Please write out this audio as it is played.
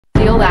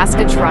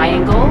Alaska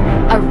Triangle,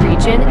 a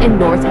region in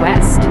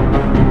northwest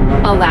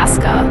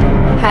Alaska,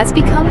 has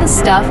become the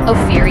stuff of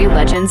fairy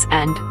legends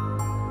and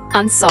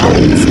unsolved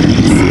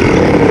mysteries.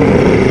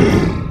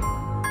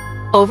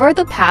 Over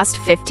the past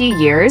 50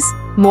 years,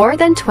 more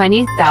than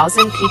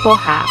 20,000 people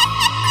have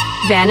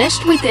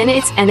vanished within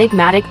its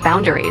enigmatic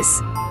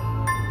boundaries.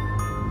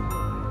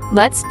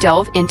 Let's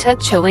delve into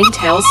chilling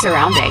tales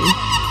surrounding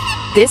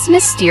this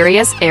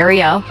mysterious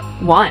area.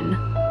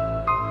 1.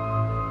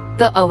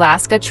 The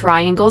Alaska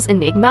Triangle's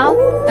enigma.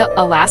 The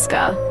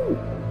Alaska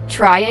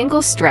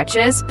Triangle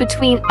stretches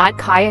between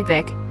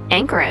Utqiagvik,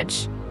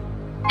 Anchorage,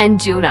 and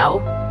Juneau.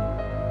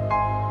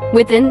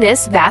 Within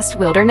this vast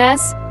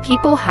wilderness,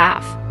 people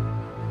have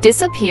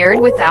disappeared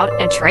without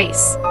a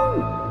trace.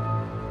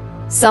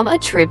 Some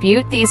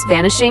attribute these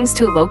vanishings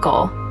to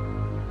local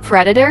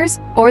predators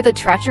or the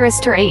treacherous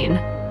terrain,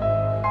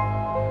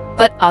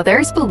 but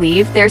others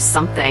believe there's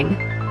something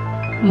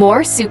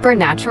more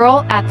supernatural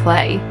at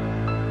play.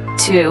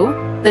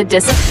 2. The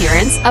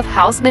disappearance of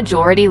House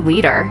Majority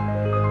Leader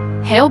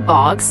Hale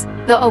Boggs.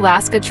 The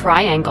Alaska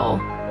Triangle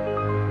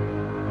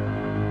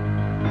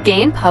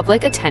gained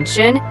public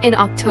attention in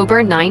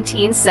October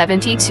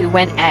 1972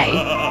 when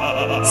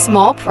a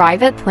small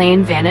private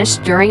plane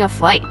vanished during a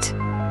flight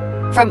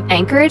from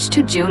Anchorage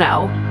to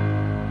Juneau.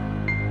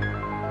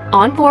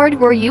 On board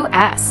were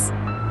U.S.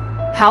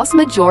 House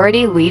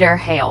Majority Leader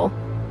Hale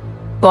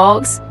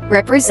Boggs,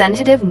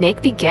 Representative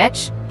Nick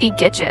Begich,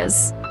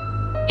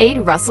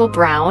 aide Russell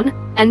Brown,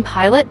 and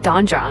pilot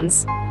Don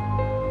Johns.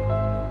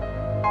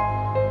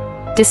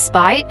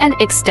 Despite an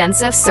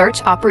extensive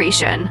search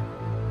operation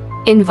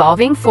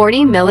involving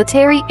 40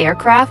 military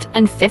aircraft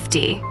and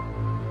 50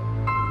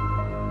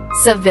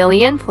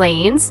 civilian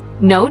planes,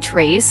 no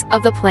trace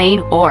of the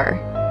plane or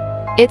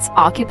its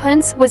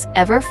occupants was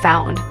ever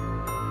found.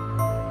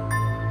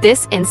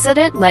 This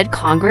incident led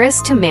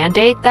Congress to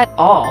mandate that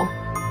all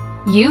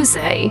use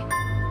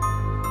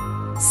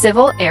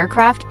civil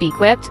aircraft be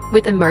equipped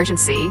with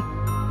emergency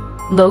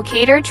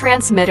locator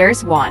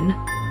transmitters. 1.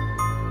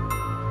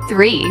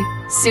 3.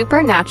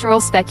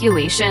 Supernatural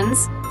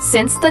speculations.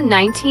 Since the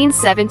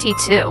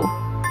 1972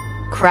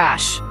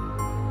 crash,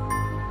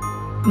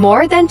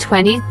 more than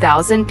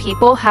 20,000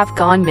 people have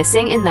gone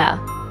missing in the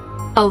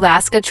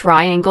Alaska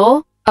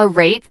Triangle, a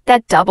rate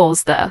that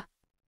doubles the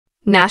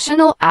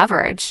national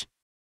average.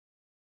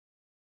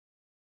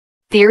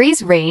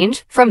 Theories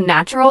range from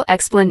natural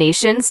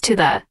explanations to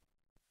the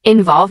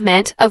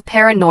involvement of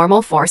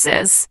paranormal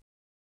forces.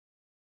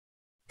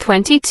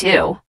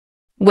 22.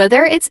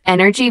 Whether it's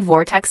energy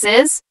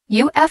vortexes,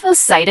 UFO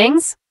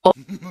sightings, or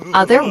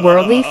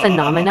otherworldly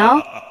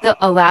phenomena, the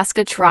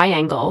Alaska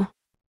Triangle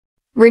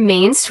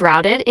remains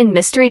shrouded in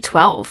mystery.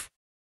 12.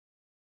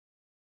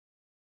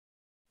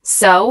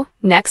 So,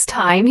 next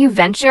time you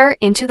venture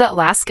into the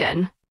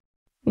Alaskan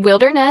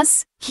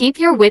wilderness, keep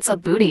your wits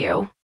about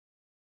you.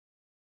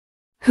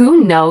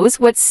 Who knows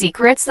what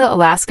secrets the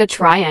Alaska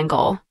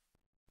Triangle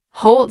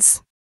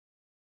holds?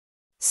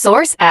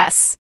 Source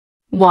S.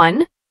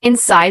 1.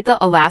 Inside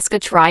the Alaska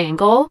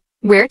Triangle,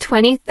 where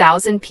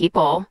 20,000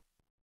 people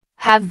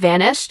have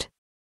vanished.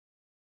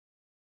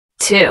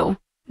 2.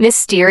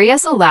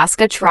 Mysterious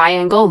Alaska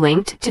Triangle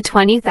linked to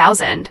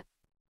 20,000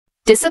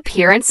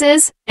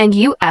 disappearances and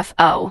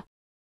UFO.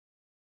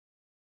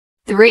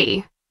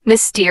 3.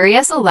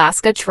 Mysterious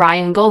Alaska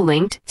Triangle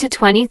linked to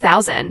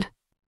 20,000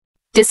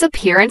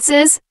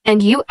 disappearances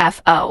and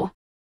UFO.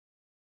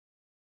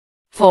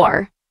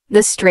 4.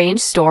 The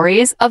strange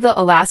stories of the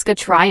Alaska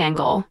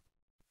Triangle.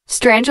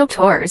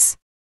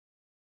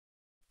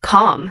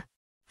 Strangeltours.com.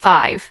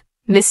 5.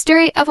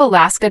 Mystery of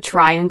Alaska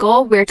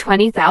Triangle where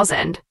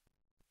 20,000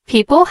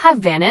 people have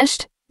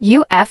vanished,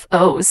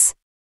 UFOs.